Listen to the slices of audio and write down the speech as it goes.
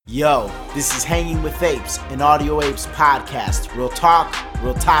Yo, this is Hanging With Apes, an Audio Apes podcast. Real talk,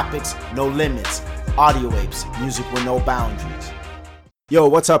 real topics, no limits. Audio Apes, music with no boundaries. Yo,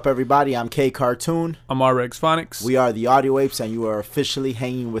 what's up, everybody? I'm K Cartoon. I'm Rx Phonics. We are the Audio Apes, and you are officially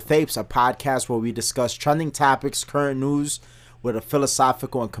Hanging With Apes, a podcast where we discuss trending topics, current news, with a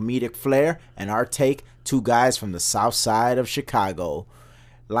philosophical and comedic flair, and our take, two guys from the south side of Chicago.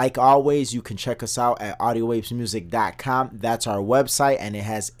 Like always, you can check us out at audioapesmusic.com. That's our website, and it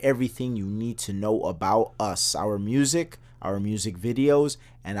has everything you need to know about us, our music videos,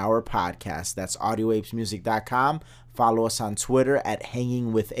 and our podcast. That's audioapesmusic.com. Follow us on Twitter at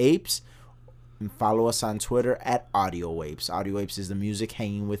Hanging With Apes, and follow us on Twitter at Audio Apes. Audio Apes is the music,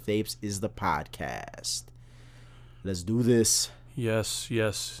 Hanging With Apes is the podcast. Let's do this. Yes.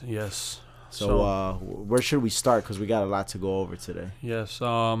 So, where should we start? Because we got a lot to go over today. Yes.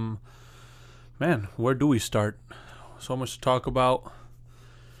 Man, where do we start? So much to talk about.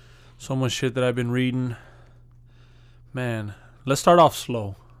 So much shit that I've been reading. Man, let's start off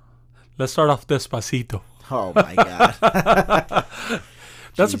slow. Let's start off Despacito. Oh, my God.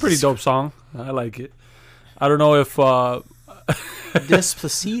 That's a pretty dope song. I like it. I don't know if...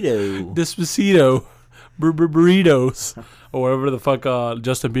 Despacito. Burritos. Or whatever the fuck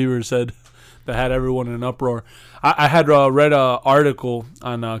Justin Bieber said. That had everyone in an uproar. I had read an article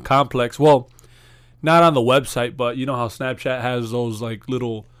on Complex. Well, not on the website, but you know how Snapchat has those like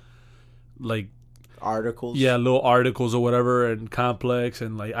little, like articles. Yeah, little articles or whatever, and Complex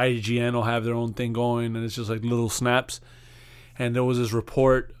and like IGN will have their own thing going, and it's just like little snaps. And there was this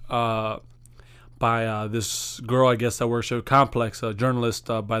report by this girl, I guess, that works at Complex, a journalist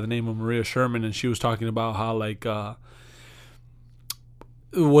by the name of Maria Sherman, and she was talking about how like.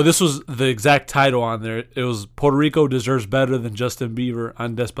 Well, this was the exact title on there. It was Puerto Rico deserves better than Justin Bieber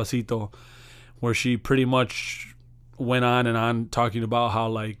on Despacito, where she pretty much went on and on talking about how,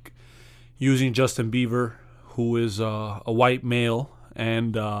 like, using Justin Bieber, who is a white male,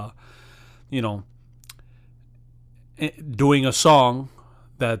 and, doing a song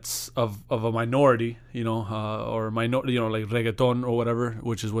that's of a minority, or minority, like reggaeton or whatever,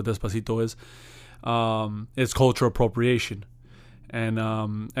 which is what Despacito is. It's cultural appropriation.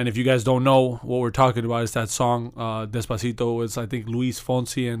 And if you guys don't know what we're talking about, is that song Despacito. It's I think Luis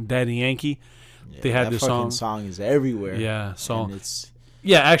Fonsi and Daddy Yankee. Yeah, they had this song. That song is everywhere. Yeah, so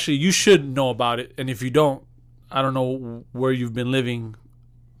actually you should know about it. And if you don't, I don't know where you've been living,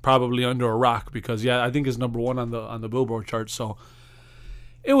 probably under a rock, because I think it's number one on the Billboard chart. So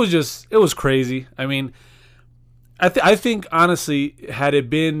it was crazy. I mean, I think honestly, had it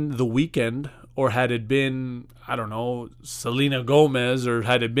been The Weeknd, or had it been, I don't know, Selena Gomez, or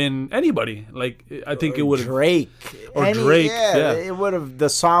had it been anybody, like I think it would have Drake. Yeah, it would have. The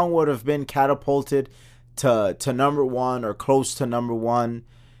song would have been catapulted to number one or close to number one.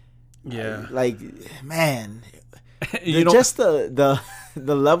 Yeah, man, just the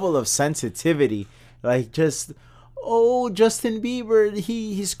level of sensitivity, like just. Oh, Justin Bieber,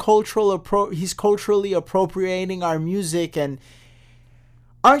 he's culturally appropriating our music, and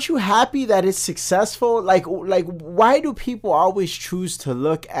aren't you happy that it's successful? Like why do people always choose to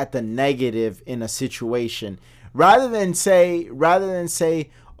look at the negative in a situation rather than say,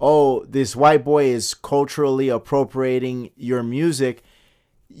 oh, this white boy is culturally appropriating your music?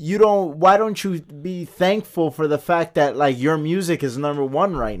 Why don't you be thankful for the fact that like your music is number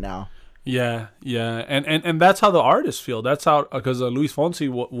one right now? Yeah, and that's how the artists feel. That's how, because Luis Fonsi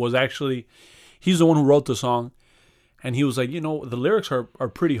was actually, he's the one who wrote the song, and he was like, the lyrics are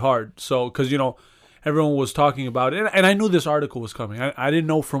pretty hard. So, because everyone was talking about it, and I knew this article was coming. I didn't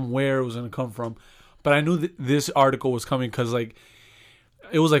know from where it was going to come from, but I knew that this article was coming because like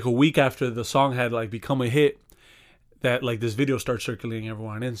it was like a week after the song had like become a hit, that like this video starts circulating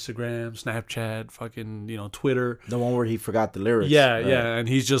everywhere on Instagram, Snapchat, fucking, Twitter. The one where he forgot the lyrics. Yeah, right? Yeah. And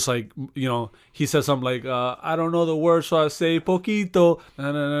he's just like, he says something like, I don't know the words, so I say poquito,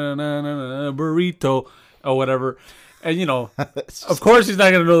 na na na na na burrito, or whatever. And, of course he's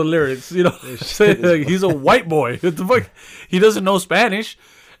not going to know the lyrics, like, he's a white boy. What the fuck? He doesn't know Spanish.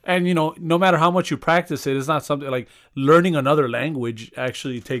 And, no matter how much you practice it, it's not something like learning another language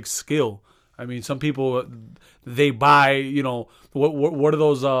actually takes skill. I mean, some people, they buy, what are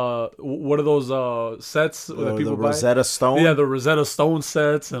those sets that people buy? Rosetta Stone? Yeah, the Rosetta Stone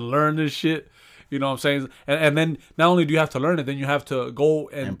sets, and learn this shit. You know what I'm saying? And then not only do you have to learn it, then you have to go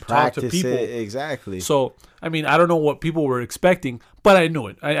and talk to people. It, exactly. So, I mean, I don't know what people were expecting, but I knew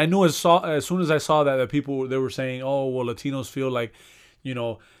it. I knew as soon as I saw that people, they were saying, oh, well, Latinos feel like,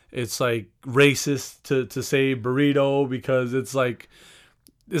 it's like racist to say burrito because it's like,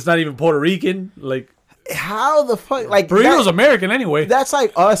 it's not even Puerto Rican. Like, how the fuck, like, Burrito's American anyway. That's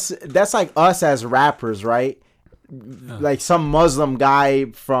like us as rappers, right? Like some Muslim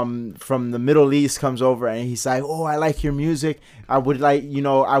guy from the Middle East comes over and he's like, "Oh, I like your music. I would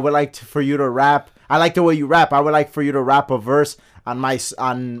like for you to rap. I like the way you rap. I would like for you to rap a verse on my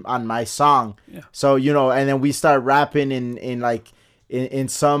song." Yeah. So, and then we start rapping in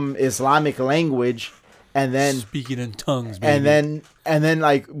some Islamic language, and then speaking in tongues, baby. and then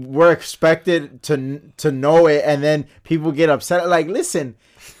like we're expected to know it, and then people get upset. Like, listen,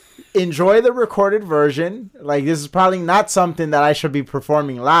 enjoy the recorded version. Like, this is probably not something that I should be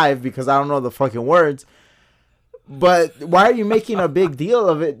performing live because I don't know the fucking words. But why are you making a big deal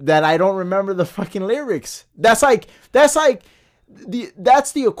of it that I don't remember the fucking lyrics? That's the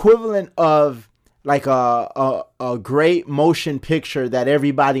equivalent of like a great motion picture that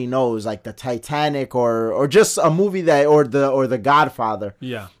everybody knows, like the Titanic or just a movie or the Godfather.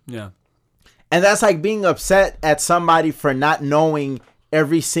 Yeah, yeah. And that's like being upset at somebody for not knowing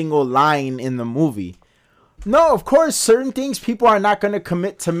every single line in the movie. No, of course, certain things people are not going to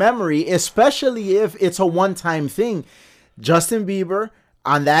commit to memory, especially if it's a one-time thing. Justin Bieber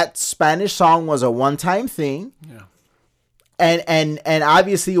on that Spanish song was a one-time thing. Yeah. And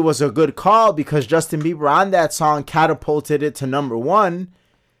obviously it was a good call because Justin Bieber on that song catapulted it to #1.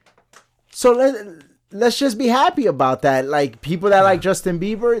 So let's just be happy about that. Like, people that like Justin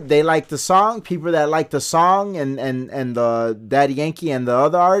Bieber, they like the song. People that like the song and the Daddy Yankee and the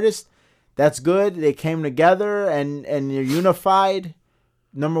other artist, that's good. They came together and you're unified.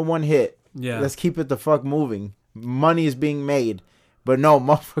 #1 hit. Yeah. Let's keep it the fuck moving. Money is being made. But no,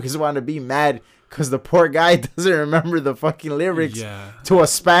 motherfuckers want to be mad because the poor guy doesn't remember the fucking lyrics to a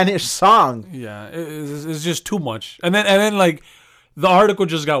Spanish song. Yeah, it's just too much. And then like the article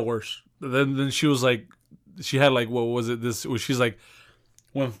just got worse. Then she was like, she had like, what was it? She's like,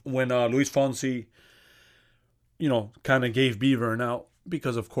 when Luis Fonsi, kind of gave Bieber an out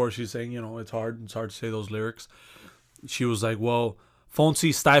because of course she's saying, it's hard to say those lyrics. She was like, well,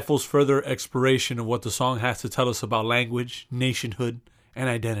 Fonsi stifles further exploration of what the song has to tell us about language, nationhood, and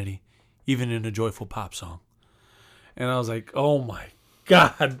identity, even in a joyful pop song. And I was like, oh my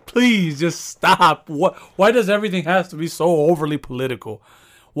God, please just stop. Why does everything have to be so overly political?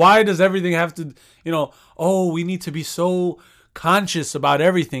 Why does everything have to, we need to be so conscious about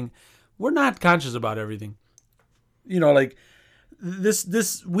everything. We're not conscious about everything. Like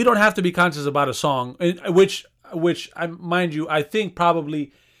this, we don't have to be conscious about a song, which mind you, I think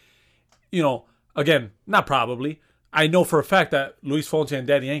probably, again, not probably, I know for a fact that Luis Fonsi and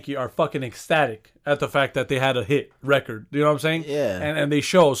Daddy Yankee are fucking ecstatic at the fact that they had a hit record. You know what I'm saying? Yeah. And they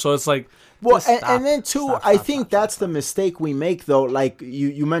show. So it's like, well, and then too, I think that's the mistake we make though. Like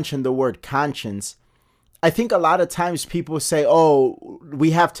you mentioned the word conscience. I think a lot of times people say, "Oh,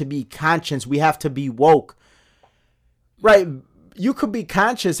 we have to be conscious. We have to be woke." Right? You could be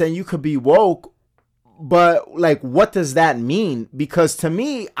conscious and you could be woke, but like, what does that mean? Because to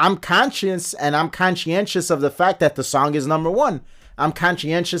me, I'm conscious and I'm conscientious of the fact that the song is #1. I'm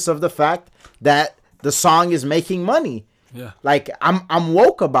conscientious of the fact that the song is making money. Yeah. Like, I'm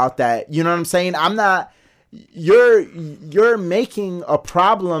woke about that. You know what I'm saying? I'm not. You're making a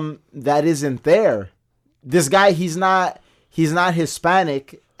problem that isn't there. This guy, he's not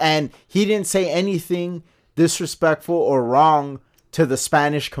Hispanic, and he didn't say anything disrespectful or wrong to the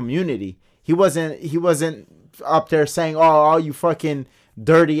Spanish community. He wasn't up there saying, "Oh, all you fucking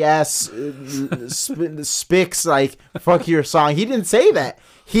dirty ass spics, like fuck your song." He didn't say that.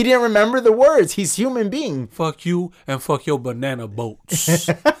 He didn't remember the words. He's human being. Fuck you and fuck your banana boats.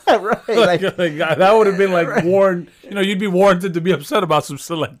 Right. Like, that would have been like warned. You'd be warranted to be upset about some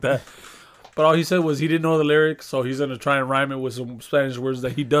shit like that. But all he said was he didn't know the lyrics, so he's gonna try and rhyme it with some Spanish words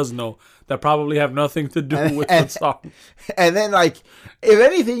that he does know that probably have nothing to do with the song. And then, like, if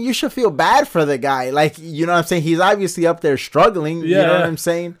anything, you should feel bad for the guy. Like, you know what I'm saying? He's obviously up there struggling. Yeah. You know what I'm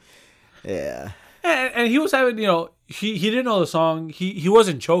saying? Yeah. And he was having, he didn't know the song. He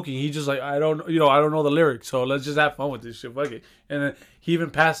wasn't choking. He just like, I don't know the lyrics, so let's just have fun with this shit. Fuck it. And then he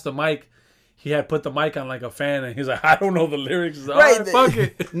even passed the mic. He had put the mic on like a fan, and he's like, I don't know the lyrics. Like, right, fuck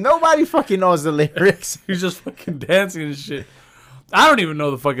it. Nobody fucking knows the lyrics. He's just fucking dancing and shit. I don't even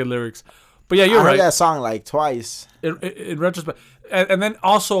know the fucking lyrics. But yeah, you're right. I heard that song like twice. In retrospect. And then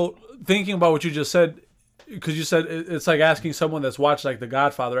also thinking about what you just said, because you said it's like asking someone that's watched like The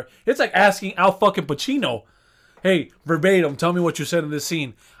Godfather. It's like asking Al fucking Pacino, hey, verbatim, tell me what you said in this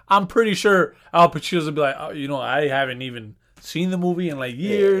scene. I'm pretty sure Al Pacino's gonna be like, oh, I haven't even seen the movie in like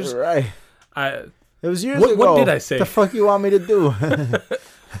years. Yeah, right. It was years ago. What did I say? The fuck you want me to do?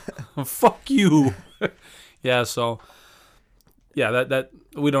 Fuck you. Yeah, so Yeah, that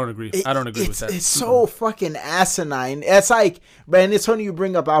we don't agree. I don't agree with that. It's so fucking asinine. It's like, man, it's funny you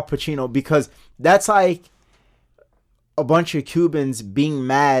bring up Al Pacino because that's like a bunch of Cubans being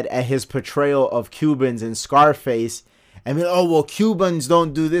mad at his portrayal of Cubans in Scarface and be like, oh, well, Cubans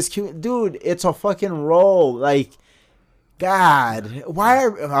don't do this. Dude, it's a fucking role. Like, God,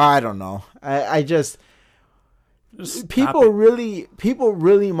 I don't know. I just people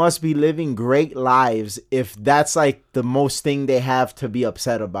really must be living great lives if that's like the most thing they have to be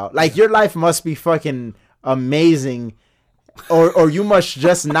upset about. Like, your life must be fucking amazing, or you must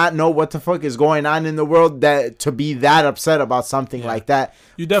just not know what the fuck is going on in the world that to be that upset about something like that.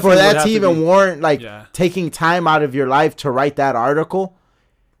 You definitely for that to even warrant like taking time out of your life to write that article.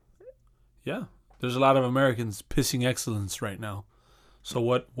 Yeah, there's a lot of Americans pissing excellence right now. So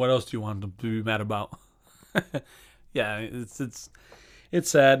what else do you want them to be mad about? Yeah, it's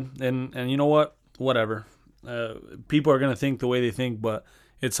sad, and you know what? Whatever. People are gonna think the way they think, but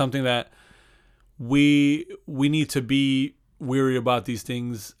it's something that we need to be weary about these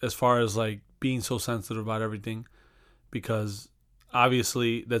things as far as like being so sensitive about everything, because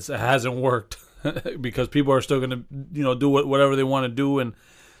obviously it hasn't worked because people are still gonna do whatever they want to do and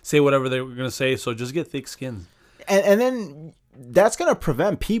say whatever they're gonna say. So just get thick skins, and then that's gonna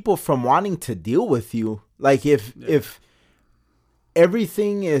prevent people from wanting to deal with you. Like if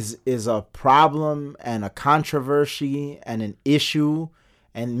everything is a problem and a controversy and an issue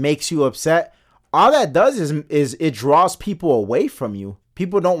and makes you upset, all that does is it draws people away from you.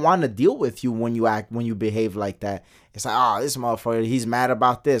 People don't want to deal with you when you behave like that. It's like, oh, this motherfucker, he's mad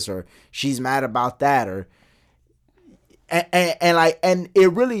about this, or she's mad about that, or and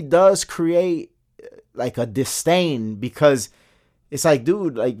it really does create like a disdain, because it's like,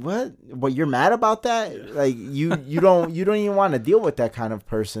 dude, like, what? What, you're mad about that? Like, you don't even want to deal with that kind of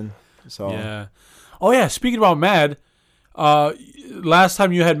person. So yeah. Oh yeah. Speaking about mad, last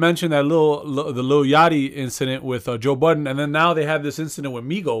time you had mentioned that the Lil Yachty incident with Joe Budden, and then now they have this incident with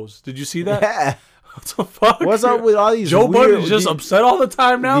Migos. Did you see that? Yeah. What the fuck? What's up with all these? Joe Budden's just upset all the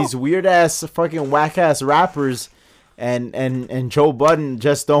time now. These weird ass fucking whack ass rappers. And Joe Budden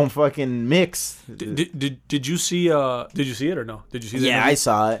just don't fucking mix. Did you see did you see it or no? Did you see that? Yeah, I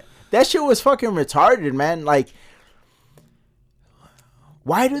saw it. That shit was fucking retarded, man. Like,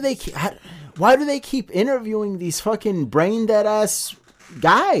 why do they keep interviewing these fucking brain dead ass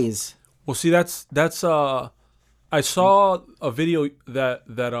guys? Well, see, that's I saw a video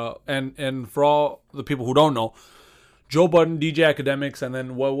that and for all the people who don't know, Joe Budden, DJ Academics, and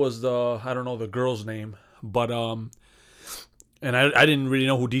then what was the girl's name, but and I didn't really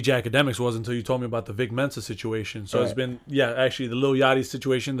know who DJ Academics was until you told me about the Vic Mensa situation. So It's been, actually the Lil Yachty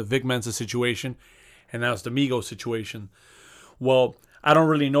situation, the Vic Mensa situation, and now it's the Migos situation. Well, I don't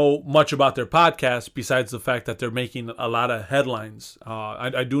really know much about their podcast besides the fact that they're making a lot of headlines.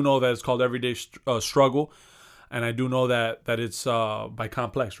 I do know that it's called Everyday Struggle, and I do know that it's by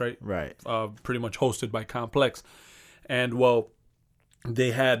Complex, right? Right. Pretty much hosted by Complex. And, well,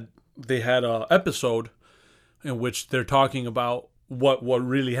 they had a episode in which they're talking about what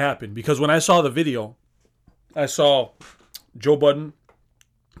really happened. Because when I saw the video, I saw Joe Budden,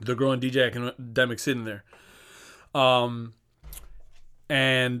 the girl, and DJ Academic sitting there.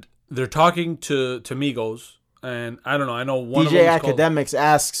 And they're talking to Migos. And I don't know. I know one of them DJ Academics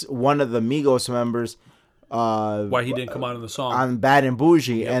asks one of the Migos members why he didn't come out in the song on Bad and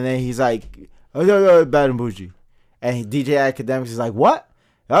Bougie. Yep. And then he's like, oh, Bad and Bougie. And DJ Academics is like, what?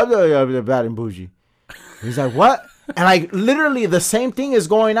 Bad and Bougie. He's like, what? And like literally the same thing is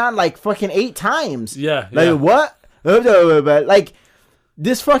going on like fucking 8 times. Yeah. Like, what? Like,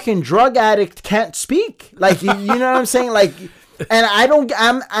 this fucking drug addict can't speak. Like, you know what I'm saying? Like, and I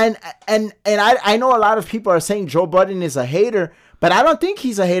know a lot of people are saying Joe Budden is a hater, but I don't think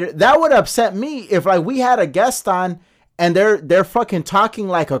he's a hater. That would upset me if like we had a guest on and they're fucking talking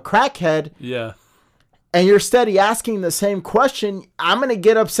like a crackhead. Yeah. And you're steady asking the same question. I'm going to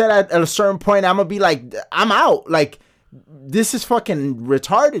get upset at a certain point. I'm going to be like, I'm out. Like, this is fucking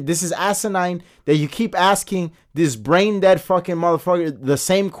retarded. This is asinine that you keep asking this brain dead fucking motherfucker the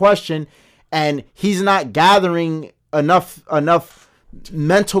same question, and he's not gathering enough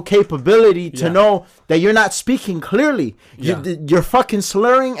mental capability to know that you're not speaking clearly. Yeah. You're fucking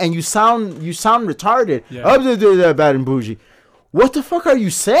slurring and you sound retarded. Yeah. Bad and Bougie. What the fuck are you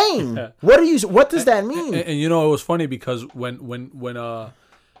saying? What does that mean? And you know, it was funny because when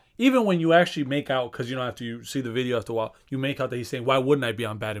even when you actually make out, because after you see the video after a while, you make out that he's saying, why wouldn't I be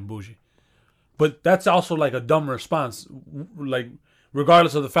on Bad and Bougie? But that's also like a dumb response, like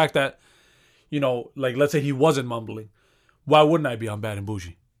regardless of the fact that, like let's say he wasn't mumbling, why wouldn't I be on Bad and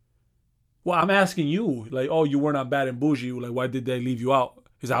Bougie? Well, I'm asking you, like, oh, you were not Bad and Bougie. Like, why did they leave you out?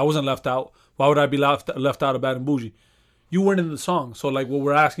 Because I wasn't left out. Why would I be left out of Bad and Bougie? You weren't in the song. So, like, what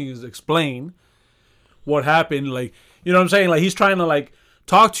we're asking is explain what happened. Like, you know what I'm saying? Like, he's trying to, like,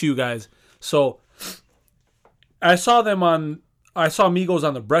 talk to you guys. So, I saw Migos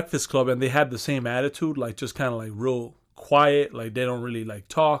on the Breakfast Club, and they had the same attitude, like, just kind of, like, real quiet. Like, they don't really, like,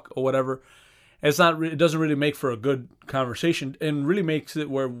 talk or whatever. It doesn't really make for a good conversation, and really makes it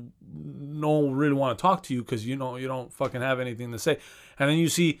where no one really want to talk to you because you don't fucking have anything to say. And then you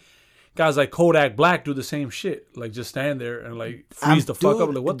see guys like Kodak Black do the same shit, like just stand there and like freeze the fuck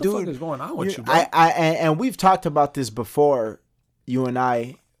up. Like, what the fuck is going on with you, bro? And we've talked about this before, you and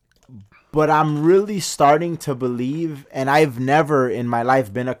I, but I'm really starting to believe, and I've never in my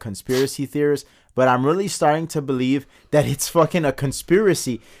life been a conspiracy theorist, but I'm really starting to believe that it's fucking a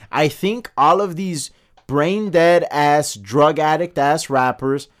conspiracy. I think all of these brain dead ass, drug addict ass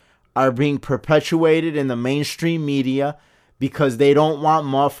rappers are being perpetuated in the mainstream media because they don't want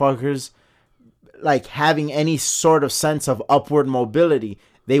motherfuckers like having any sort of sense of upward mobility.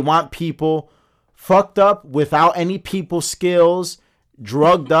 They want people fucked up without any people skills,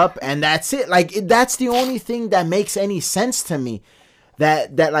 drugged up, and that's it. Like, that's the only thing that makes any sense to me.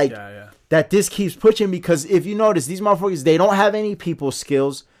 That this keeps pushing, because if you notice, these motherfuckers, they don't have any people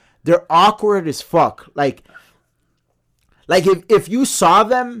skills. They're awkward as fuck. Like if you saw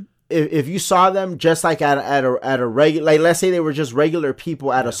them, if you saw them just like at a regular, like let's say they were just regular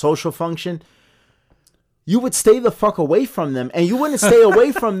people at a social function, you would stay the fuck away from them, and you wouldn't stay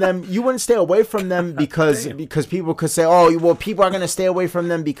away from them. You wouldn't stay away from them because people could say, oh, well, people are gonna stay away from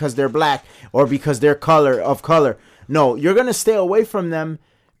them because they're black or because they're color. No, you're gonna stay away from them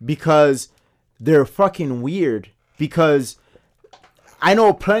because they're fucking weird. Because I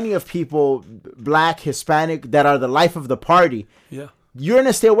know plenty of people, black, Hispanic, that are the life of the party. Yeah. You're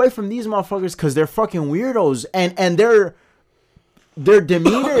gonna stay away from these motherfuckers because they're fucking weirdos, and their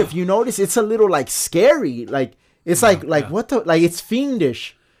demeanor, if you notice, it's a little like scary. Like it's what the, like it's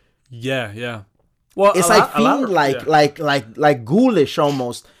fiendish. Yeah. Well, it's like ghoulish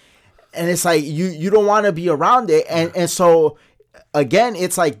almost, and it's like you don't want to be around it, and so again,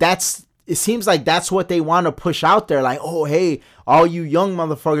 it's like it seems like that's what they want to push out there. Like, oh hey, all you young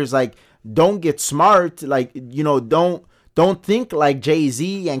motherfuckers, like don't get smart, like don't think like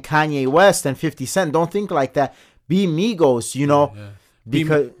Jay-Z and Kanye West and 50 Cent. Don't think like that. Be Migos, Yeah.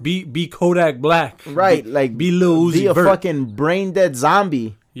 Because be Kodak Black. Right. Be Lil Uzi Be a Vert. fucking brain dead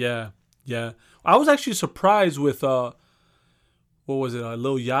zombie. Yeah. I was actually surprised with what was it,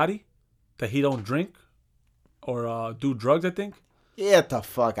 Lil Yachty, that he don't drink or do drugs, I think. Yeah, the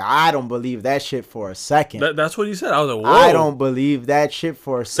fuck. I don't believe that shit for a second. That's what he said. I was like, whoa. I don't believe that shit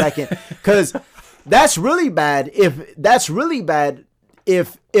for a second. Because that's really bad. If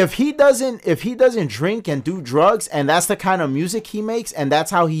he doesn't drink and do drugs, and that's the kind of music he makes, and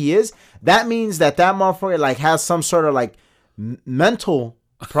that's how he is, that means that motherfucker like has some sort of like mental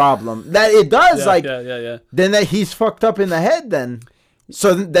problem. That it does. Yeah. Then that he's fucked up in the head.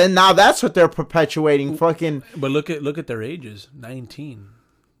 So then now that's what they're perpetuating. Fucking. But look at their ages. 19.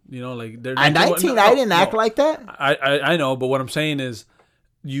 Like they're 19. I didn't act like that. I know, but what I'm saying is,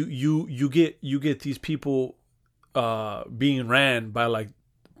 you get these people being ran by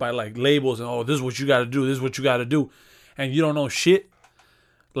labels and, oh, this is what you got to do, this is what you got to do, and you don't know shit.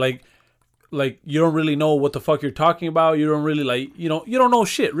 Like you don't really know what the fuck you're talking about. You don't really you don't know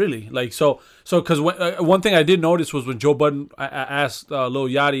shit really. Like so because one thing I did notice was when Joe Budden asked Lil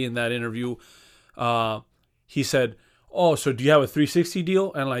Yachty in that interview, he said, oh, so do you have a 360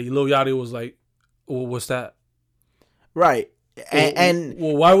 deal? And like Lil Yachty was like, well, what's that? Right. And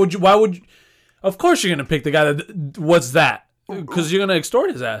why would you? Of course you're gonna pick the guy that. What's that? Because you're gonna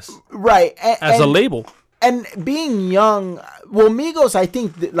extort his ass, right? As a label. And being young, well, Migos, I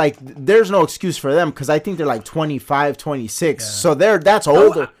think there's no excuse for them because I think they're like 25, 26. Yeah. So that's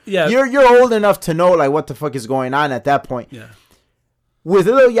older. Yeah, you're old enough to know like what the fuck is going on at that point. Yeah. With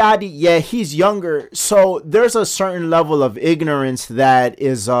Lil Yachty, yeah, he's younger, so there's a certain level of ignorance that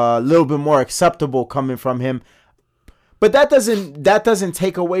is a little bit more acceptable coming from him. But that doesn't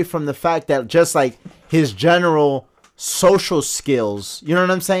take away from the fact that just like his general social skills, you know what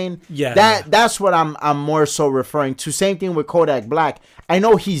I'm saying? Yeah. That's what I'm more so referring to. Same thing with Kodak Black. I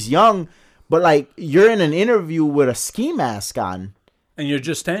know he's young, but like you're in an interview with a ski mask on, and you're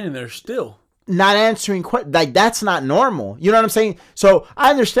just standing there still, not answering questions. Like that's not normal. You know what I'm saying? So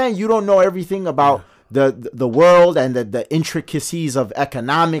I understand you don't know everything about the world and the intricacies of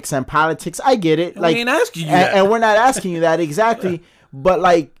economics and politics. I get it. Like, we ain't asking you that. And we're not asking you that exactly. Yeah. But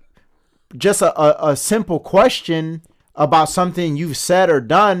like just a simple question about something you've said or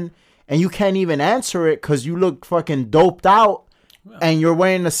done, and you can't even answer it because you look fucking doped out and you're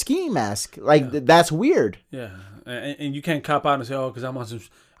wearing a ski mask. Like, that's weird. Yeah. And you can't cop out and say, oh, because I'm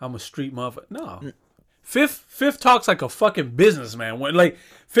a street motherfucker. No. Fifth talks like a fucking businessman. Like,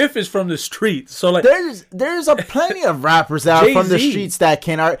 Fifth is from the streets. So, like, there's a plenty of rappers that are from the streets that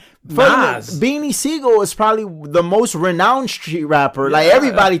can art. Beanie Siegel is probably the most renowned street rapper. Yeah. Like,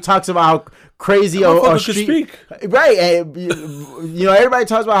 everybody talks about how crazy a street, speak. Right? And, you know, everybody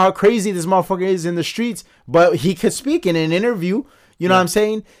talks about how crazy this motherfucker is in the streets, but he could speak in an interview. You know what I'm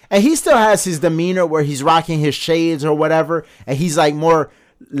saying? And he still has his demeanor where he's rocking his shades or whatever, and he's like more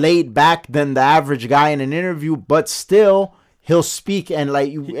laid back than the average guy in an interview, but still he'll speak and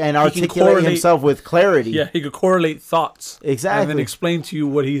articulate himself with clarity. Yeah, he could correlate thoughts. Exactly. And then explain to you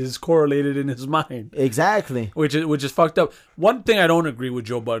what he has correlated in his mind. Exactly. Which is fucked up. One thing I don't agree with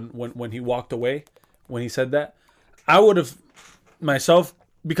Joe Budden when he walked away, when he said that, I would have myself,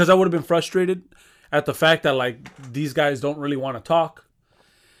 because I would have been frustrated at the fact that, like, these guys don't really want to talk.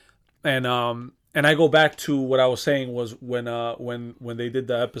 And I go back to what I was saying was when they did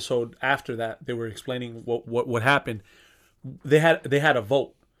the episode after that, they were explaining what happened. They had a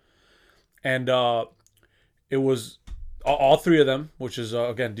vote, and it was all three of them, which is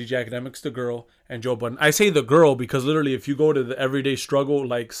again DJ Academics, the girl, and Joe Budden. I say the girl because literally, if you go to the Everyday Struggle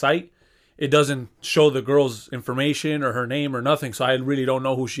like site, it doesn't show the girl's information or her name or nothing, so I really don't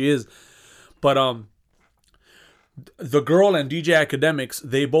know who she is. But the girl and DJ Academics,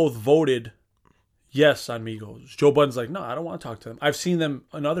 they both voted yes on Migos. Joe Budden's like, no, I don't want to talk to them. I've seen them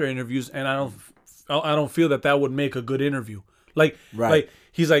in other interviews, and I don't feel that would make a good interview. Like, right. Like,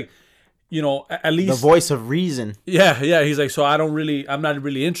 he's like, you know, at least the voice of reason. Yeah. He's like, so I'm not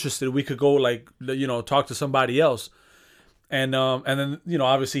really interested. We could go, like, you know, talk to somebody else. And then, you know,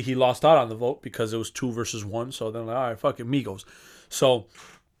 obviously he lost out on the vote because it was 2 versus 1. So then, like, all right, fuck it, Migos. So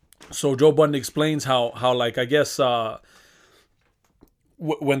Joe Budden explains how like, I guess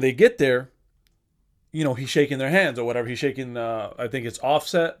when they get there, you know, he's shaking their hands or whatever. He's shaking, I think it's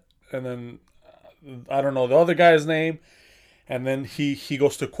Offset, and then I don't know the other guy's name, and then he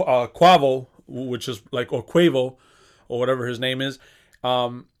goes to Quavo, which is like, or Quavo, or whatever his name is,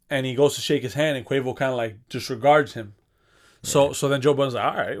 and he goes to shake his hand, and Quavo kind of like disregards him. Yeah. So then Joe Budden's like,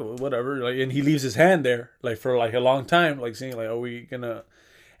 all right, whatever, like, and he leaves his hand there like for like a long time, like saying like, are we gonna?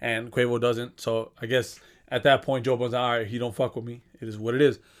 And Quavo doesn't. So I guess at that point Joe Budden's like, all right, he don't fuck with me. It is what it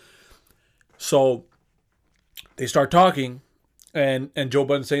is. So they start talking, and Joe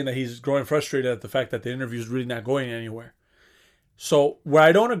Budden saying that he's growing frustrated at the fact that the interview is really not going anywhere. So where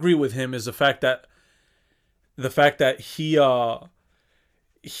I don't agree with him is the fact that he and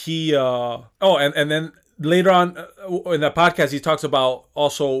then later on in that podcast he talks about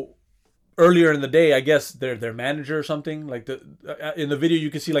also earlier in the day, I guess their manager or something, like in the video you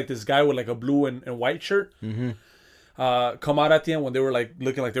can see like this guy with like a blue and white shirt come out at the end when they were like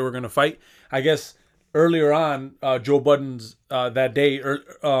looking like they were gonna fight. I guess earlier on, Joe Budden's that day,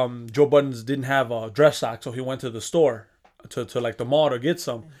 Joe Budden's didn't have a dress sock, so he went to the store to like the mall to get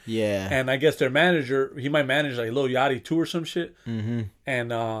some. Yeah. And I guess their manager, he might manage like Lil Yachty too or some shit. Mm-hmm.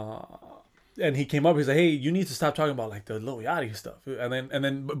 And he came up, he's like, hey, you need to stop talking about like the Lil Yachty stuff. And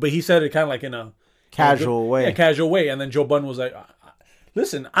then but he said it kind of like in a casual way. Yeah, casual way. And then Joe Budden was like,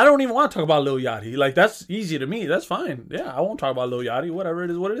 listen, I don't even want to talk about Lil Yachty. Like, that's easy to me. That's fine. Yeah, I won't talk about Lil Yachty. Whatever it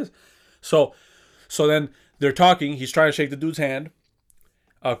is, what it is. So then they're talking. He's trying to shake the dude's hand,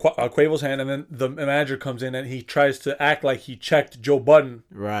 Quavo's hand, and then the manager comes in and he tries to act like he checked Joe Budden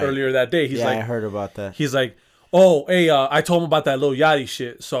earlier that day. He's like, I heard about that. He's like, oh, hey, I told him about that Lil Yachty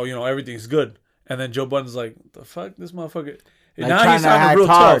shit, so, you know, everything's good. And then Joe Budden's like, the fuck, this motherfucker. Like, now he's sounding real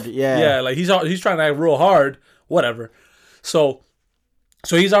tough. Yeah, like he's trying to act real hard, whatever. So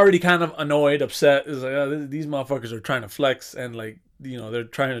he's already kind of annoyed, upset. He's like, oh, these motherfuckers are trying to flex and, like, you know, they're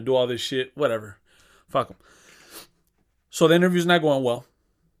trying to do all this shit, whatever. Fuck him. So the interview's not going well.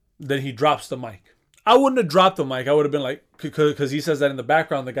 Then he drops the mic. I wouldn't have dropped the mic. I would have been like, because he says that in the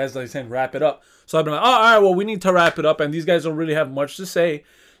background, the guy's like saying, wrap it up. So I've been like, oh, all right, well, we need to wrap it up. And these guys don't really have much to say.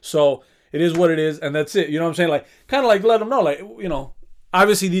 So it is what it is. And that's it. You know what I'm saying? Like, kind of like let them know, like, you know,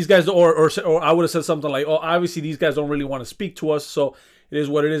 obviously these guys, or I would have said something like, oh, obviously these guys don't really want to speak to us. So it is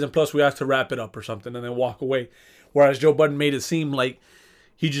what it is. And plus we have to wrap it up or something and then walk away. Whereas Joe Budden made it seem like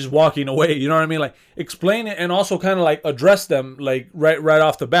he's just walking away. You know what I mean? Like, explain it and also kind of like address them like right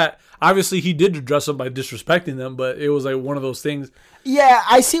off the bat. Obviously, he did address them by disrespecting them, but it was like one of those things. Yeah,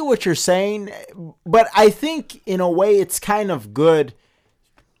 I see what you're saying, but I think in a way it's kind of good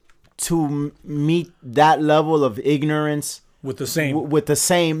to meet that level of ignorance with the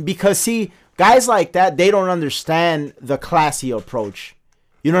same. Because see, guys like that, they don't understand the classy approach.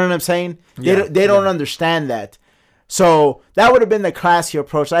 You know what I'm saying? Yeah. They don't understand that. So that would have been the classy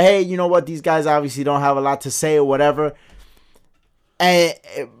approach. Like, hey, you know what? These guys obviously don't have a lot to say or whatever. And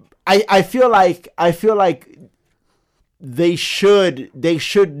I feel like they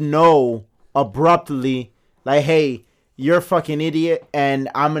should know abruptly, like, hey, you're a fucking idiot, and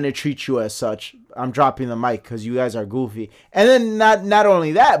I'm gonna treat you as such. I'm dropping the mic because you guys are goofy. And then not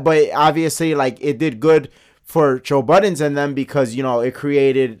only that, but obviously, like, it did good for Joe Budden's and them because, you know, it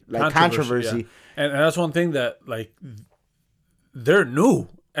created like controversy. Yeah. And that's one thing that, like, they're new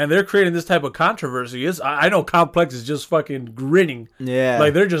and they're creating this type of controversy. I know Complex is just fucking grinning. Yeah,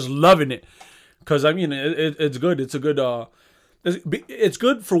 like they're just loving it because I mean it's good. It's a good. It's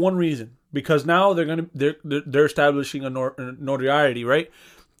good for one reason, because now they're establishing a notoriety, right?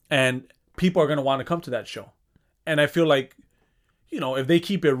 And people are gonna want to come to that show. And I feel like, you know, if they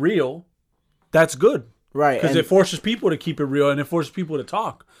keep it real, that's good, right? Because it forces people to keep it real and it forces people to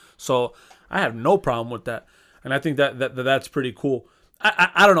talk. So I have no problem with that, and I think that's pretty cool.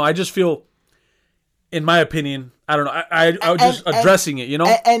 I don't know. I just feel, in my opinion, I don't know. I was just addressing it, you know,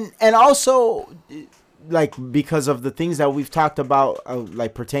 and also, like, because of the things that we've talked about,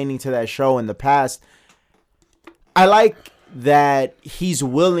 like pertaining to that show in the past, I like that he's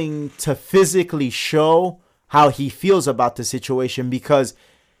willing to physically show how he feels about the situation, because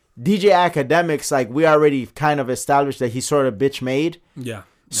DJ Academics, like, we already kind of established that he's sort of bitch made. Yeah.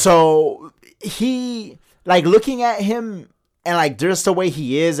 So he, like, looking at him and like just the way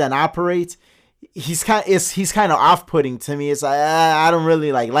he is and operates, he's kind of off-putting to me. It's like, I don't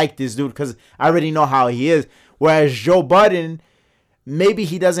really like this dude because I already know how he is. Whereas Joe Budden, maybe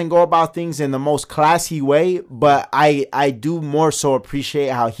he doesn't go about things in the most classy way, but I do more so appreciate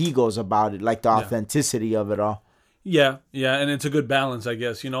how he goes about it, like the authenticity of it all. Yeah, and it's a good balance, I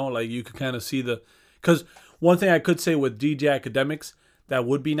guess, you know, like you could kind of see because one thing I could say with DJ Academics that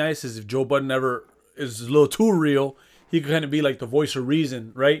would be nice is if Joe Budden ever is a little too real, he could kind of be like the voice of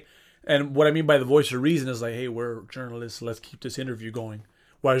reason, right? And what I mean by the voice of reason is like, hey, we're journalists, let's keep this interview going.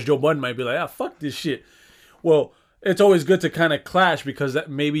 Whereas Joe Budden might be like, fuck this shit. Well, it's always good to kind of clash, because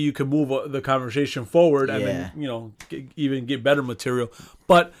that maybe you can move the conversation forward and then, you know, even get better material.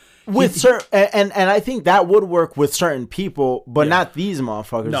 But with certain, and I think that would work with certain people, but not these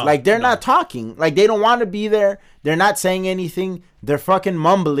motherfuckers. No, like, they're not talking. Like, they don't want to be there. They're not saying anything. They're fucking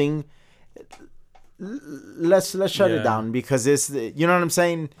mumbling. Let's shut it down, because it's, you know what I'm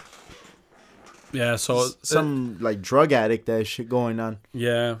saying? Yeah, so some like drug addict that shit going on.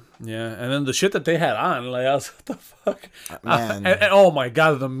 Yeah, and then the shit that they had on, like, I was, what the fuck, man? And oh my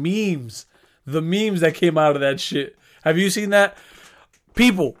god, the memes that came out of that shit. Have you seen that?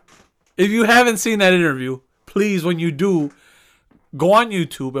 People, if you haven't seen that interview, please, when you do, go on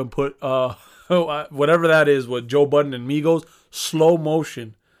YouTube and put whatever that is with Joe Budden and Migos, slow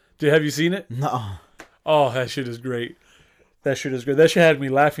motion. Have you seen it? No. Oh, that shit is great. That shit had me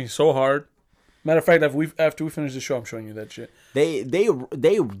laughing so hard. Matter of fact, after we finish the show, I'm showing you that shit. They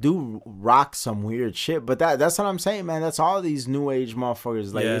do rock some weird shit, but that's what I'm saying, man. That's all these new age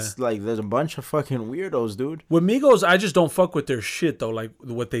motherfuckers. Like, it's like there's a bunch of fucking weirdos, dude. With Migos, I just don't fuck with their shit though. Like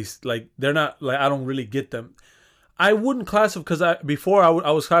what they like, they're not like, I don't really get them. I wouldn't classify, because before I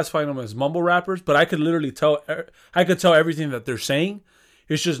was classifying them as mumble rappers, but I could literally tell everything that they're saying.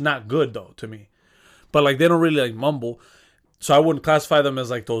 It's just not good though to me. But like, they don't really like mumble. So I wouldn't classify them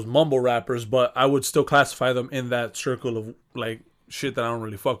as like those mumble rappers, but I would still classify them in that circle of like shit that I don't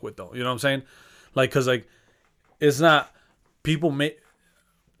really fuck with though. You know what I'm saying? Like, cause like, it's not, people make,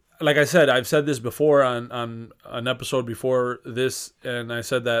 like I said, I've said this before on an episode before this, and I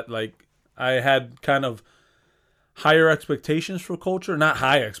said that like I had kind of higher expectations for Culture. Not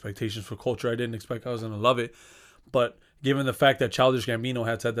high expectations for Culture. I didn't expect I was going to love it, but given the fact that Childish Gambino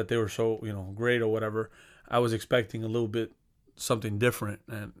had said that they were so, you know, great or whatever, I was expecting a little bit something different,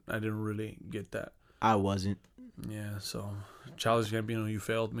 and I didn't really get that. I wasn't. Yeah, so Childish Gambino, you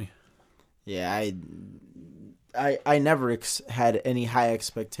failed me. Yeah, I never had any high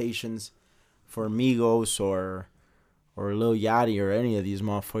expectations for Migos or Lil Yachty or any of these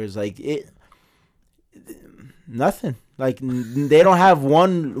motherfuckers. Like, nothing. Like, they don't have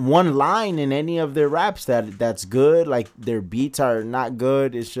one line in any of their raps that's good. Like, their beats are not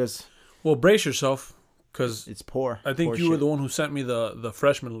good. It's just, well, brace yourself, because it's poor. I think poor you shit. were the one who sent me the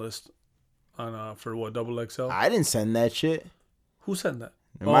freshman list on for what, XXL. I didn't send that shit. Who sent that?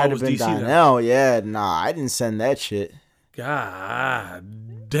 It might have been Donnell. Yeah, nah, I didn't send that shit.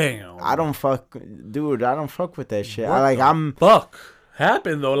 God damn. I don't fuck with that shit. What fuck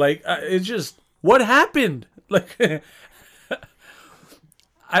happened though? Like, it's just, what happened? Like,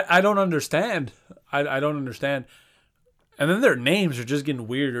 I don't understand. I don't understand. And then their names are just getting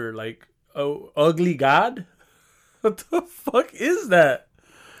weirder. Like, oh, Ugly God? What the fuck is that?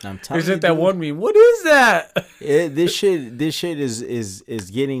 I'm telling you, you, that one meme. What is that? This shit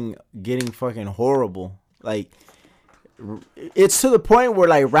is getting fucking horrible. Like, it's to the point where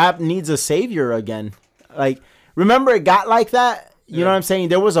like rap needs a savior again. Like, remember it got like that? You know what I'm saying?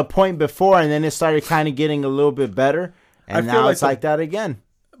 There was a point before, and then it started kind of getting a little bit better, and now it's like that again.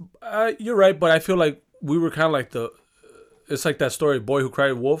 You're right, but I feel like we were kind of like it's like that story, Boy Who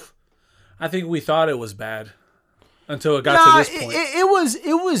Cried Wolf. I think we thought it was bad until it got to this point.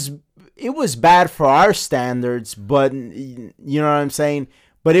 It was bad for our standards, but you know what I'm saying?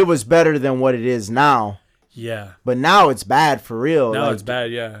 But it was better than what it is now. Yeah. But now it's bad for real. Now like, it's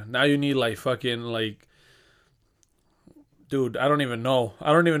bad, yeah. Now you need like fucking like, dude, I don't even know.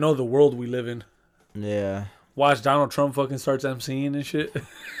 I don't even know the world we live in. Yeah. Watch Donald Trump fucking starts MCing and shit.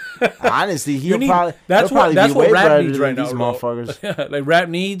 Honestly, that's what rap needs right now, these motherfuckers. Yeah, like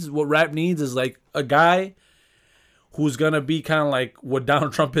what rap needs is like a guy who's gonna be kind of like what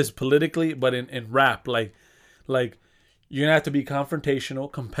Donald Trump is politically, but in rap, like you're gonna have to be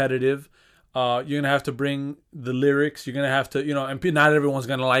confrontational, competitive. You're gonna have to bring the lyrics. You're gonna have to, and not everyone's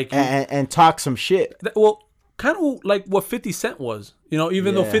gonna like you and talk some shit. Well, kind of like what 50 Cent was,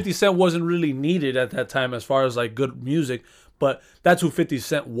 even though 50 Cent wasn't really needed at that time as far as like good music, but that's who 50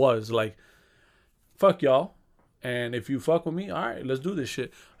 Cent was. Like, fuck y'all, and if you fuck with me, all right, let's do this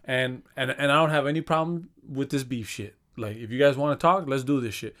shit. And I don't have any problem with this beef shit. Like, if you guys want to talk, let's do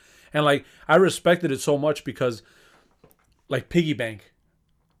this shit. And like, I respected it so much because, like, Piggy Bank,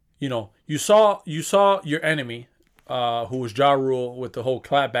 you saw your enemy, who was Ja Rule with the whole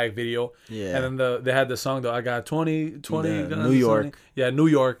clapback video. Yeah. And then they had the song though, I got 20 New York. Yeah, New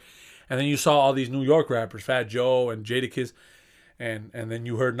York. And then you saw all these New York rappers, Fat Joe and Jadakiss, and then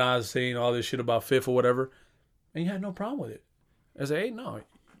you heard Nas saying all this shit about Fifth or whatever, and you had no problem with it. I said, hey, no,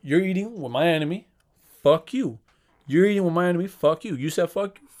 you're eating with my enemy, fuck you. You're eating with my enemy, fuck you. You said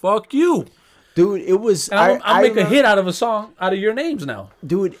fuck you. Dude, it was... And I'll make a hit out of a song out of your names now.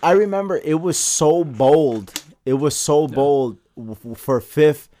 Dude, I remember it was so bold. It was so bold for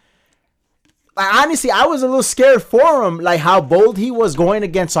Fifth. Like, honestly, I was a little scared for him. Like, how bold he was going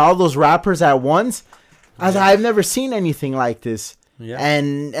against all those rappers at once. I was like, I've never seen anything like this. Yeah.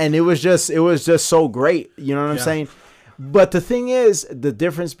 And it was just so great. You know what I'm saying? But the thing is, the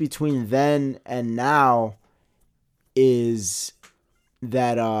difference between then and now is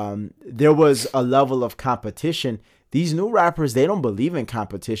that there was a level of competition. These new rappers, they don't believe in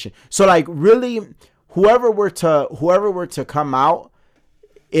competition. So like, really, whoever were to come out,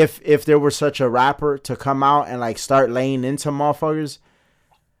 if there were such a rapper to come out and like start laying into motherfuckers,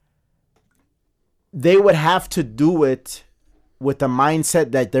 they would have to do it with the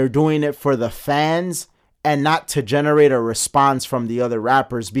mindset that they're doing it for the fans and not to generate a response from the other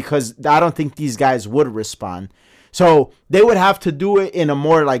rappers, because I don't think these guys would respond. So they would have to do it in a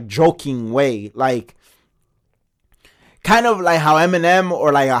more like joking way, like kind of like how Eminem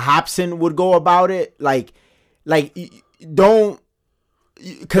or like a Hobson would go about it. Like don't,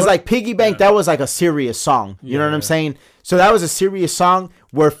 because like Piggy Bank, that was like a serious song. You know what I'm saying? So that was a serious song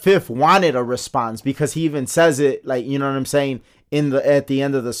where Fifth wanted a response, because he even says it, like, you know what I'm saying, at the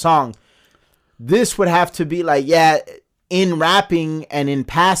end of the song. This would have to be like, in rapping and in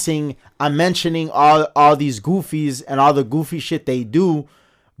passing, I'm mentioning all these goofies and all the goofy shit they do,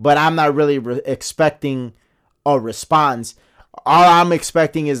 but I'm not really expecting a response. All I'm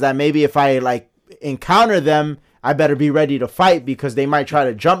expecting is that maybe if I like encounter them, I better be ready to fight, because they might try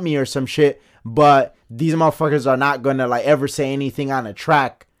to jump me or some shit. But these motherfuckers are not gonna like ever say anything on a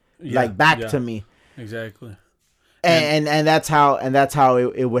track back to me. Exactly. And that's how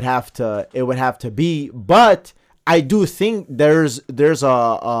it would have to be. But I do think there's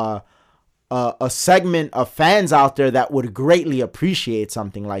a segment of fans out there that would greatly appreciate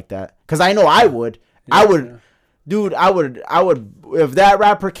something like that. Because I know I would. Dude, I would if that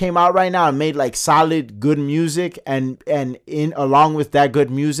rapper came out right now and made like solid good music and in along with that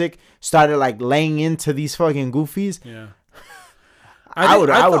good music started like laying into these fucking goofies. Yeah. I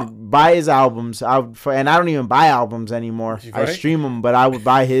would buy his albums. And I don't even buy albums anymore. Right? I stream them, but I would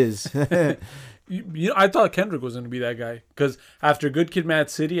buy his. I thought Kendrick was going to be that guy, because after Good Kid, Mad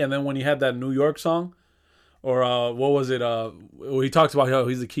City, and then when he had that New York song, or what was it? He talks about how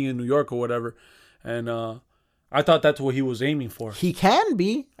he's the king of New York or whatever, and I thought that's what he was aiming for. He can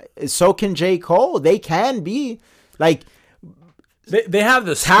be. So can J. Cole. They can be. Like, they have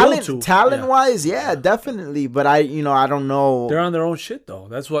the talent wise, definitely. But I don't know. They're on their own shit though.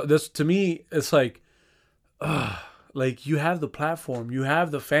 That's to me. It's like, like you have the platform, you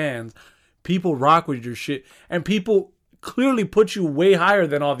have the fans, people rock with your shit, and people clearly put you way higher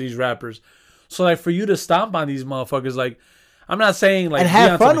than all these rappers. So like for you to stomp on these motherfuckers, like I'm not saying like and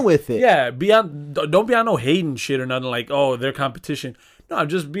have fun with it. Yeah, don't be on no hating shit or nothing like, oh, their competition. No,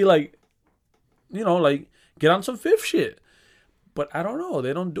 just be like, like get on some fifth shit. But I don't know,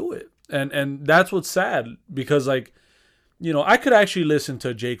 they don't do it. And that's what's sad because like, I could actually listen to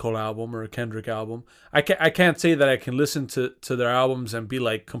a J. Cole album or a Kendrick album. I can't say that I can listen to their albums and be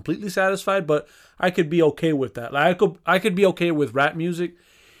like completely satisfied, but I could be okay with that. Like I could be okay with rap music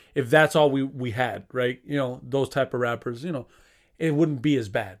if that's all we had, right? Those type of rappers, it wouldn't be as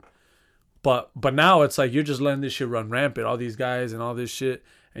bad. But now it's like you're just letting this shit run rampant, all these guys and all this shit,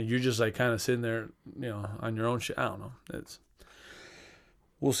 and you're just like kind of sitting there, on your own shit. I don't know.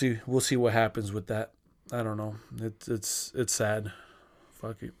 We'll see what happens with that. I don't know. It's sad.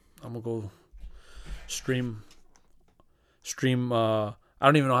 Fuck it. I'm gonna go stream. I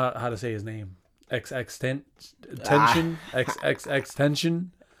don't even know how to say his name. Tension.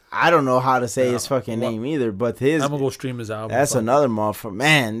 Tension. I don't know how to say his fucking name either. But I'm gonna go stream his album. That's another motherfucker.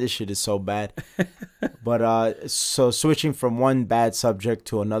 Man, this shit is so bad. But so switching from one bad subject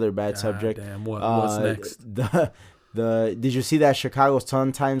to another bad subject. Damn. What's next? Did you see that Chicago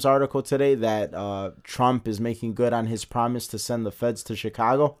Sun-Times article today that Trump is making good on his promise to send the feds to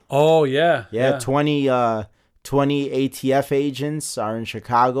Chicago? Oh, yeah. Yeah, 20 ATF agents are in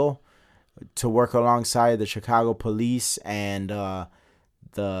Chicago to work alongside the Chicago police and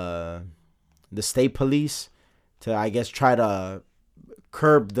the state police to, I guess, try to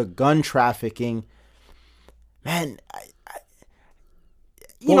curb the gun trafficking. Man,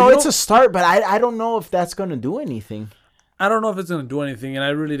 it's a start, but I don't know if that's going to do anything. I don't know if it's going to do anything, and I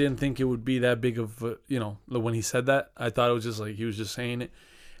really didn't think it would be that big of, when he said that. I thought it was just like he was just saying it.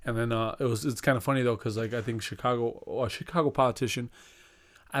 And then it's kind of funny, though, because like I think a Chicago politician,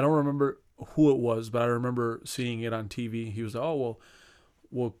 I don't remember who it was, but I remember seeing it on TV. He was like, oh,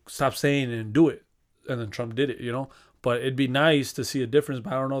 well, stop saying it and do it. And then Trump did it, But it'd be nice to see a difference,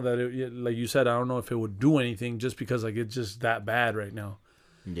 but I don't know that, like you said, I don't know if it would do anything just because like it's just that bad right now.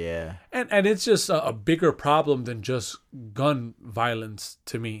 Yeah. And it's just a bigger problem than just gun violence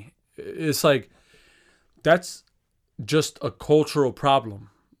to me. It's like that's just a cultural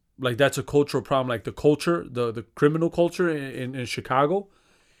problem. Like that's a cultural problem. Like the culture, the criminal culture in Chicago,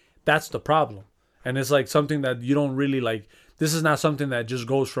 that's the problem. And it's like something that you don't really like. This is not something that just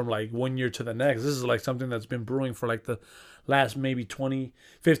goes from like 1 year to the next. This is like something that's been brewing for like the last maybe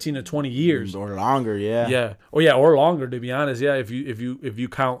 15 to 20 years or longer. Yeah. Yeah. Oh yeah. Or longer, to be honest. Yeah. If you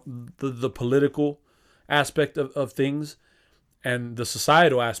count the political aspect of things and the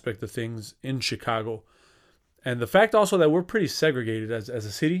societal aspect of things in Chicago, and the fact also that we're pretty segregated as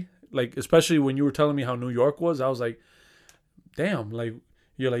a city, like, especially when you were telling me how New York was, I was like, damn, like,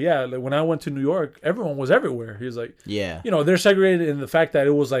 you're like, yeah, like when I went to New York, everyone was everywhere. He was like, yeah, they're segregated in the fact that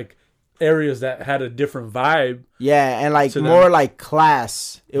it was like areas that had a different vibe. Yeah, and like more like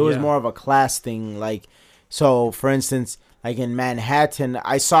class. It was more of a class thing. Like, so for instance, like in Manhattan,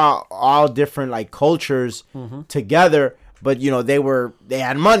 I saw all different like cultures together, but they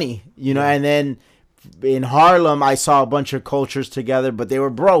had money, and then in Harlem, I saw a bunch of cultures together, but they were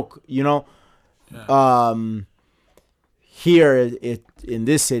broke, Yeah. Here, in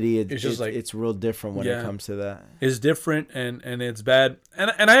this city, it's just like it's real different when it comes to that. It's different and it's bad.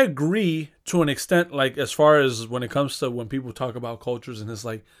 And I agree to an extent, like as far as when it comes to when people talk about cultures, and it's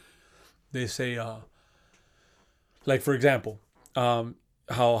like they say, like for example,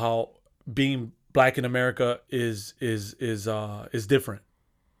 how being black in America is different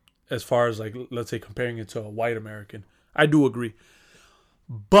as far as like, let's say, comparing it to a white American. I do agree,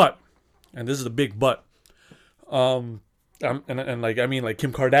 but, and this is a big but, and like I mean like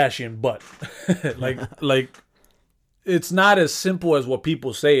Kim Kardashian, but like it's not as simple as what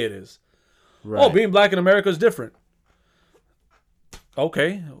people say it is. Right. Oh, being black in America is different.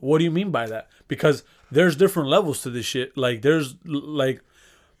 Okay, what do you mean by that? Because there's different levels to this shit. Like there's like,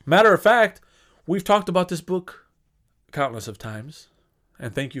 matter of fact, we've talked about this book countless of times,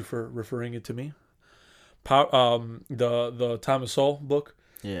 and thank you for referring it to me. The Thomas Sowell book.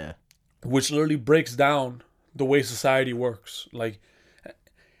 Yeah. Which literally breaks down the way society works, like,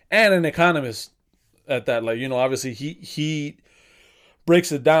 and an economist at that, like, obviously he breaks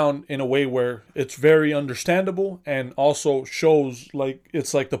it down in a way where it's very understandable and also shows like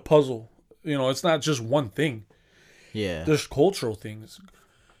it's like the puzzle, it's not just one thing. Yeah, there's cultural things.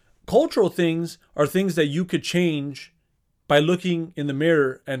 Cultural things are things that you could change by looking in the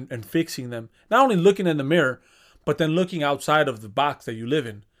mirror and fixing them. Not only looking in the mirror, but then looking outside of the box that you live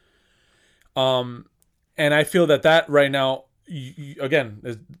in. And I feel that right now,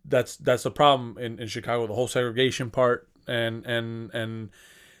 again, that's a problem in Chicago. The whole segregation part, and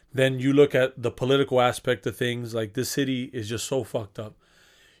then you look at the political aspect of things. Like, this city is just so fucked up.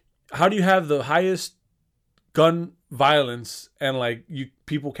 How do you have the highest gun violence and like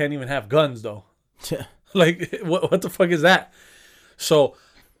people can't even have guns though? Like, what the fuck is that? So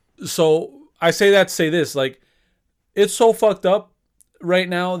I say that to say this, like, it's so fucked up right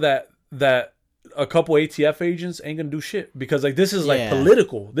now that a couple ATF agents ain't gonna do shit, because like, this is like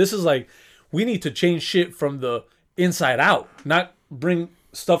political. This is like, we need to change shit from the inside out, not bring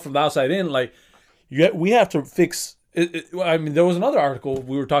stuff from the outside in. Like, we have to fix it. I mean, there was another article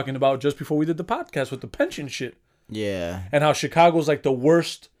we were talking about just before we did the podcast with the pension shit. Yeah. And how Chicago's like the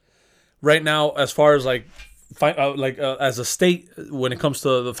worst right now as far as like as a state when it comes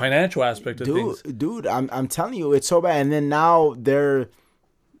to the financial aspect of things. Dude, I'm telling you, it's so bad. And then now they're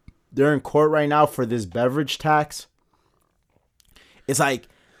in court right now for this beverage tax. It's like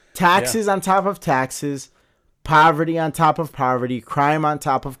taxes on top of taxes, poverty on top of poverty, crime on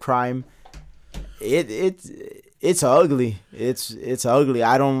top of crime. It's ugly. It's ugly.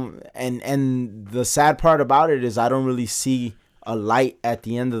 I don't, and the sad part about it is I don't really see a light at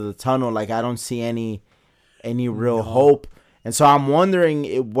the end of the tunnel. Like, I don't see any real hope. And so I'm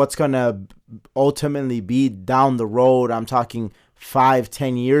wondering what's gonna ultimately be down the road. I'm talking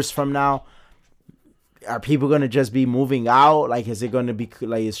 5-10 years from now. Are people gonna just be moving out? Like, is it gonna be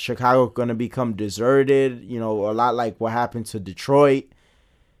like, is Chicago gonna become deserted? You know, a lot like what happened to Detroit.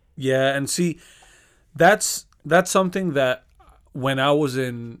 Yeah, and see, that's something that when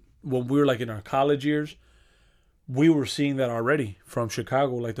we were like in our college years, we were seeing that already from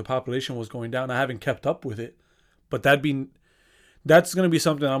Chicago. Like, the population was going down. I haven't kept up with it, but that's going to be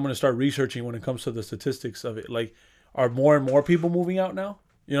something I'm going to start researching when it comes to the statistics of it. Like, are more and more people moving out now?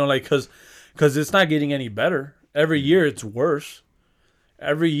 You know, like, because it's not getting any better. Every year it's worse.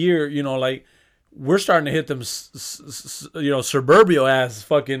 Every year, you know, like, we're starting to hit them, suburbia ass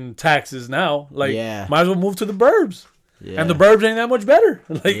fucking taxes now. Like, might as well move to the burbs. Yeah. And the burbs ain't that much better.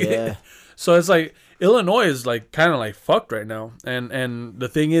 Like, so it's like, Illinois is like kind of like fucked right now. And the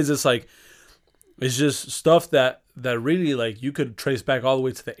thing is, it's like, it's just stuff that really, like, you could trace back all the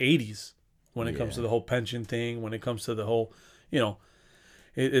way to the 80s when it comes to the whole pension thing, when it comes to the whole, you know,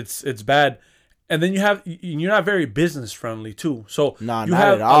 it's bad. And then you're not very business friendly too. So you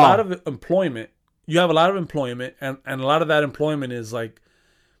have a lot of employment. You have a lot of employment, and a lot of that employment is like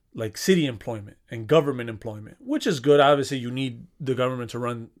city employment and government employment, which is good. Obviously, you need the government to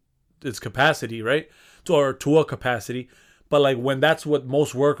run its capacity, right? To a capacity. But like, when that's what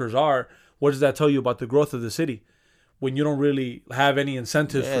most workers are, what does that tell you about the growth of the city? When you don't really have any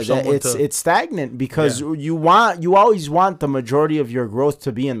incentives for someone it's stagnant, because you always want the majority of your growth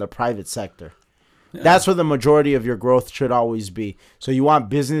to be in the private sector. Yeah. That's where the majority of your growth should always be. So you want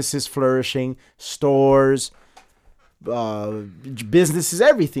businesses flourishing, stores, businesses,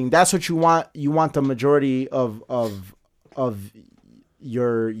 everything. That's what you want. You want the majority of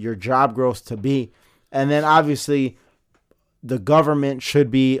your job growth to be. And then obviously the government should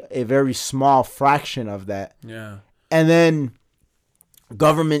be a very small fraction of that. Yeah. And then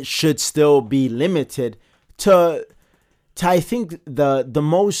government should still be limited to I think the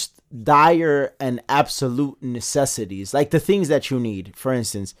most dire and absolute necessities, like the things that you need. For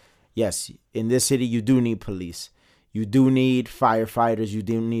instance, yes, in this city you do need police, you do need firefighters, you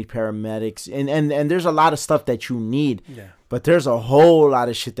do need paramedics, and there's a lot of stuff that you need. Yeah. But there's a whole lot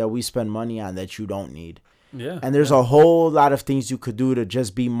of shit that we spend money on that you don't need. Yeah. And there's a whole lot of things you could do to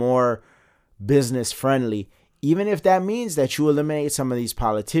just be more business friendly. Even if that means that you eliminate some of these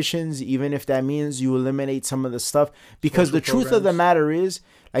politicians, even if that means you eliminate some of the stuff. Because social truth of the matter is,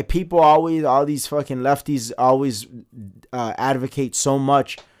 like, people always, all these fucking lefties always advocate so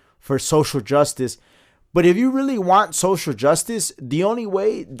much for social justice. But if you really want social justice, the only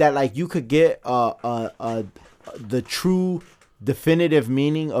way that, like, you could get the true definitive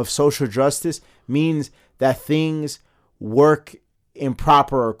meaning of social justice means that things work in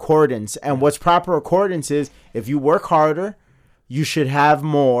proper accordance. And what's proper accordance is, if you work harder, you should have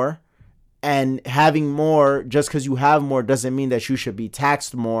more. And having more, just because you have more, doesn't mean that you should be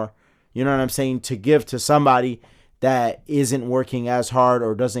taxed more. You know what I'm saying? To give to somebody that isn't working as hard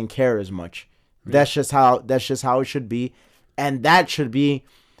or doesn't care as much. Yeah. That's just how it should be. And that should be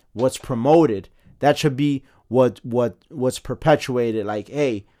what's promoted. That should be what's perpetuated. Like,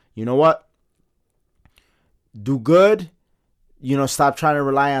 hey, you know what? Do good. You know, stop trying to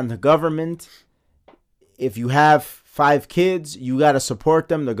rely on the government. If you have 5 kids, you got to support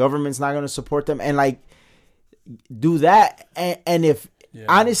them. The government's not going to support them. And, like, do that. And if,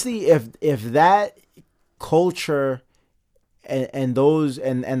 honestly, if that culture and those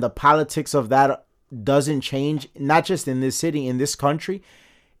and the politics of that doesn't change, not just in this city, in this country,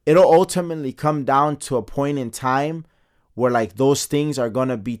 it'll ultimately come down to a point in time where like those things are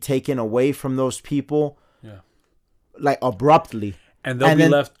gonna be taken away from those people, like abruptly, and they'll be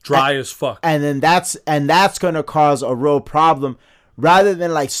left dry as fuck. And then that's gonna cause a real problem, rather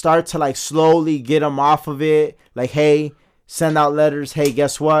than like start to like slowly get them off of it. Like, hey, send out letters. Hey,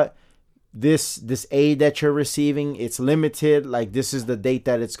 guess what? This aid that you're receiving, it's limited. Like, this is the date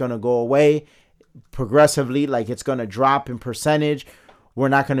that it's gonna go away. Progressively, like, it's gonna drop in percentage. We're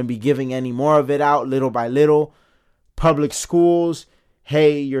not gonna be giving any more of it out, little by little. Public schools,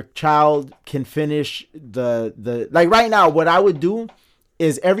 hey, your child can finish the like right now. What I would do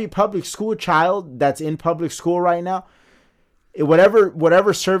is every public school child that's in public school right now,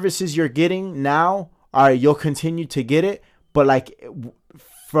 whatever services you're getting now, all right, you'll continue to get it, but like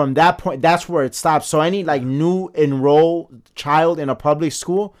from that point, that's where it stops. So any like new enrolled child in a public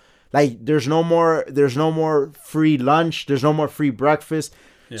school, like there's no more free lunch, there's no more free breakfast.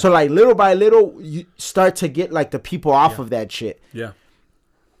 Yeah. So like little by little, you start to get like the people off of that shit. Yeah.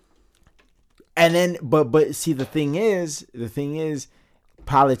 And then, but see, the thing is,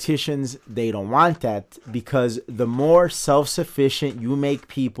 politicians, they don't want that, because the more self-sufficient you make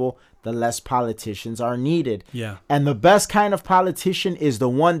people, the less politicians are needed. Yeah. And the best kind of politician is the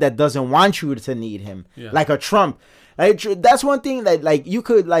one that doesn't want you to need him. Yeah. Like a Trump. Like, that's one thing that like you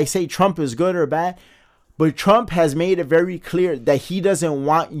could like say Trump is good or bad, but Trump has made it very clear that he doesn't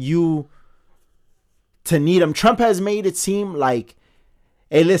want you to need him. Trump has made it seem like,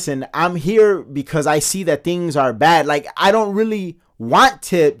 hey, listen, I'm here because I see that things are bad. Like, I don't really want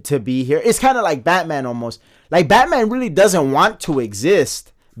to be here. It's kind of like Batman almost. Like, Batman really doesn't want to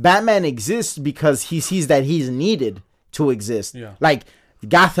exist. Batman exists because he sees that he's needed to exist. Yeah. Like,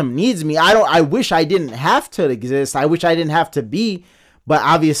 Gotham needs me. I wish I didn't have to exist. I wish I didn't have to be, but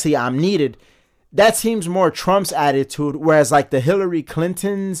obviously I'm needed. That seems more Trump's attitude, whereas like the Hillary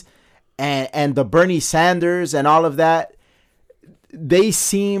Clintons and the Bernie Sanders and all of that, they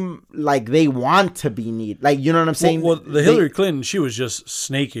seem like they want to be needed. Like, you know what I'm saying? Well, the Hillary Clinton, she was just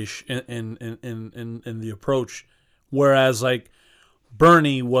snakish in the approach, whereas like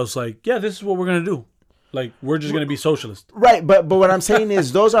Bernie was like, yeah, this is what we're gonna do. Like, we're just gonna be socialist, right? But what I'm saying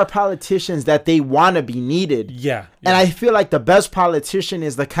is, those are politicians that they want to be needed. Yeah. And I feel like the best politician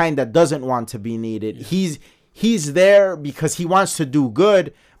is the kind that doesn't want to be needed. Yeah. He's there because he wants to do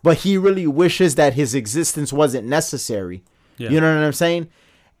good, but he really wishes that his existence wasn't necessary. Yeah. You know what I'm saying?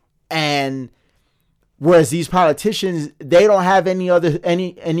 And whereas these politicians, they don't have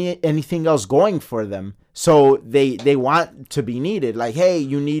anything else going for them, so they want to be needed. Like, hey,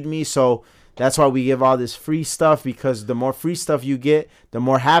 you need me, so that's why we give all this free stuff, because the more free stuff you get, the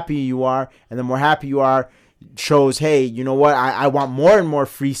more happy you are. And the more happy you are shows, hey, you know what? I want more and more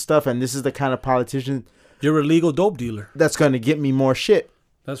free stuff. And this is the kind of politician. You're a legal dope dealer. That's going to get me more shit.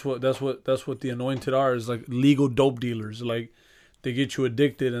 That's what the anointed are, is like legal dope dealers. Like, they get you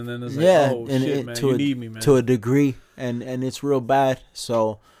addicted, and then it's like, oh, shit, man, you need me, man. To a degree. And it's real bad.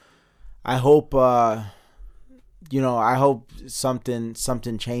 So I hope... I hope something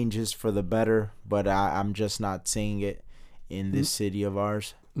changes for the better, but I'm just not seeing it in this city of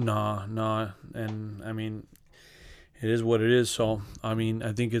ours. No, and I mean, it is what it is. So I mean,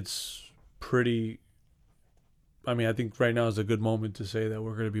 I think it's pretty. I mean, I think right now is a good moment to say that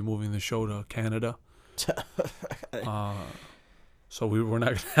we're going to be moving the show to Canada. So we're not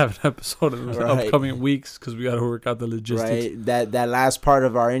going to have an episode in the upcoming weeks because we got to work out the logistics. Right. That last part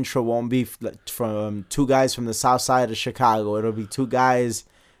of our intro won't be from two guys from the south side of Chicago. It'll be two guys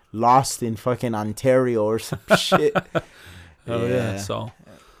lost in fucking Ontario or some shit. Yeah. So,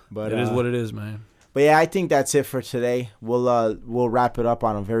 but it is what it is, man. But yeah, I think that's it for today. We'll wrap it up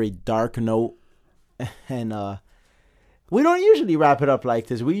on a very dark note, and we don't usually wrap it up like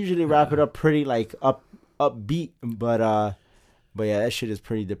this. We usually wrap it up pretty like upbeat, But yeah, that shit is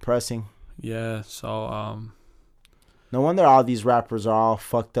pretty depressing. Yeah, so no wonder all these rappers are all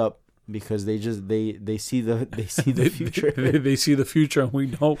fucked up, because they see the future. They see the future and we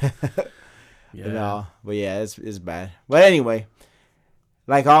don't. Yeah. No, but yeah, it's bad. But anyway,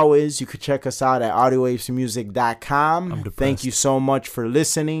 like always, you could check us out at audiowavesmusic.com. Thank you so much for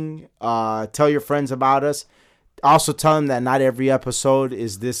listening. Tell your friends about us. Also tell them that not every episode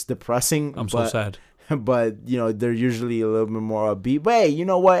is this depressing. I'm so sad. But they're usually a little bit more upbeat. But hey, you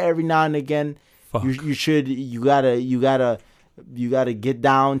know what? Every now and again, you gotta get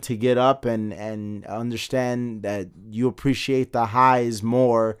down to get up, and understand that you appreciate the highs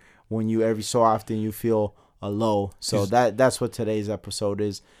more when you every so often you feel a low. So that's what today's episode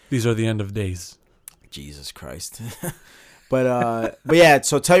is. These are the end of days. Jesus Christ. But yeah,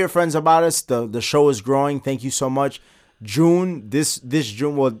 so tell your friends about us. The show is growing. Thank you so much. June, this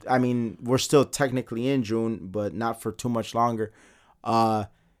June, well, I mean, we're still technically in June, but not for too much longer,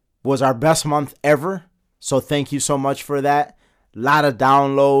 was our best month ever. So thank you so much for that. A lot of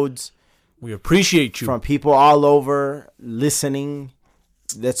downloads. We appreciate you. From people all over listening.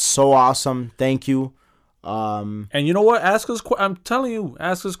 That's so awesome. Thank you. And you know what? Ask us. I'm telling you,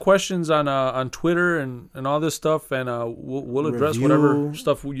 ask us questions on Twitter and all this stuff, and we'll address whatever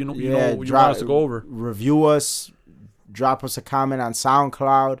stuff you want us to go over. Review us. Drop us a comment on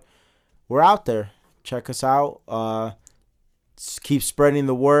SoundCloud. We're out there. Check us out. Keep spreading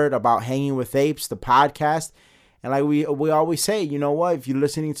the word about Hanging with Apes, the podcast. And like we always say, you know what? If you're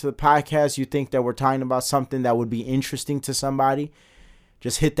listening to the podcast, you think that we're talking about something that would be interesting to somebody,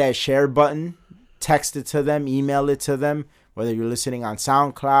 just hit that share button, text it to them, email it to them, whether you're listening on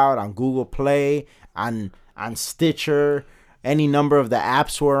SoundCloud, on Google Play, on Stitcher, any number of the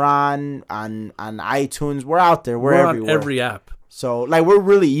apps we're on iTunes. We're out there. We're everywhere. On every app. So, like, we're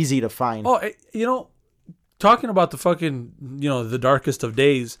really easy to find. Oh, you know, talking about the fucking, the darkest of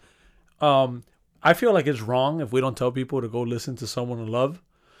days, I feel like it's wrong if we don't tell people to go listen to Someone to Love.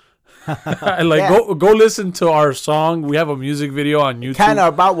 Go listen to our song. We have a music video on YouTube. Kind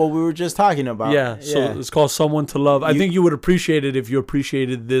of about what we were just talking about. Yeah, so it's called Someone to Love. I think you would appreciate it if you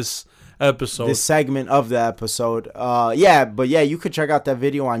appreciated this episode. This segment of the episode. You could check out that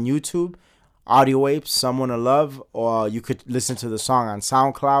video on YouTube. Audio Apes, Someone to Love. Or you could listen to the song on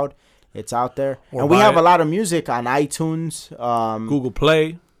SoundCloud. It's out there. And we have a lot of music on iTunes. Google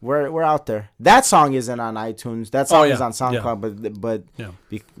Play. We're out there. That song isn't on iTunes. That song is on SoundCloud,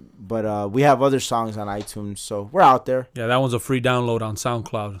 but we have other songs on iTunes, so we're out there. Yeah, that one's a free download on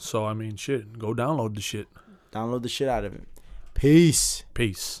SoundCloud. So I mean, shit, go download the shit. Download the shit out of it. Peace.